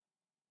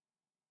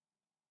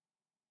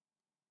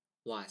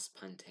Wasp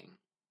hunting.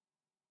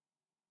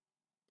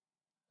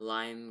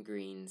 Lime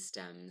green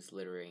stems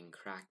littering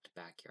cracked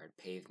backyard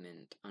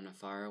pavement on a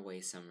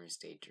faraway summer's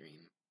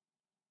daydream.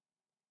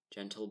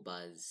 Gentle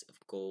buzz of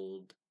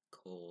gold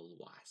coal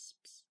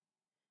wasps,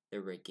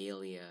 their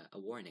regalia a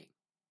warning.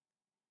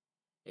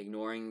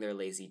 Ignoring their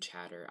lazy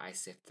chatter, I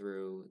sift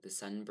through the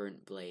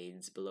sunburnt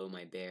blades below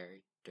my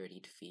bare,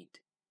 dirtied feet,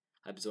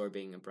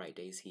 absorbing a bright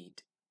day's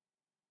heat.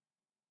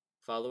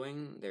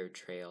 Following their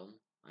trail,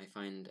 I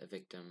find a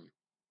victim,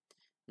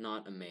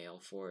 not a male,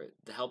 for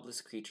the helpless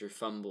creature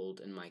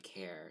fumbled in my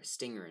care,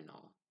 stinger and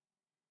all.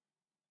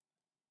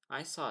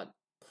 I sought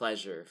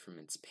pleasure from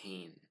its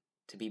pain,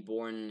 to be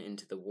born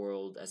into the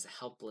world as a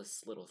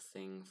helpless little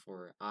thing,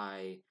 for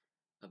I,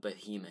 a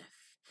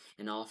behemoth,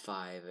 in all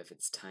five of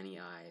its tiny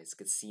eyes,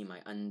 could see my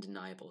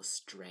undeniable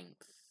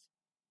strength.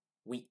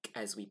 Weak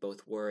as we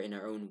both were in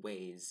our own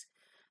ways,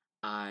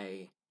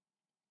 I,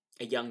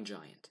 a young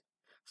giant,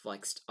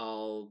 flexed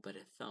all but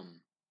a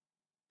thumb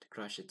to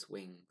crush its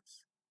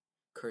wings,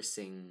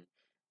 cursing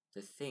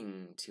the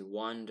thing to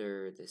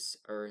wander this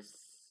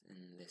earth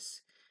and this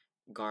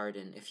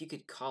garden, if you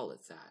could call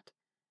it that,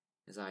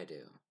 as I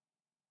do.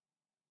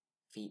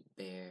 Feet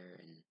bare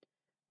and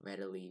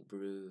readily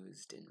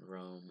bruised in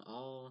Rome,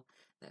 all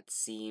that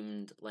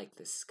seemed like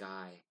the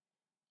sky,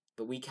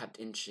 but we kept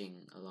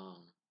inching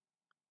along,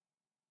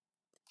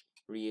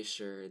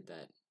 reassured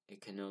that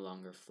it could no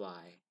longer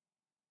fly.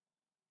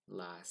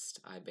 Last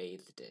I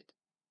bathed it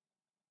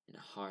in a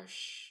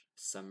harsh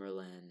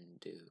summerland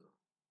dew,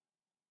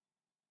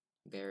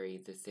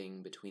 buried the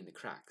thing between the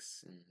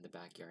cracks in the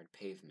backyard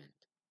pavement.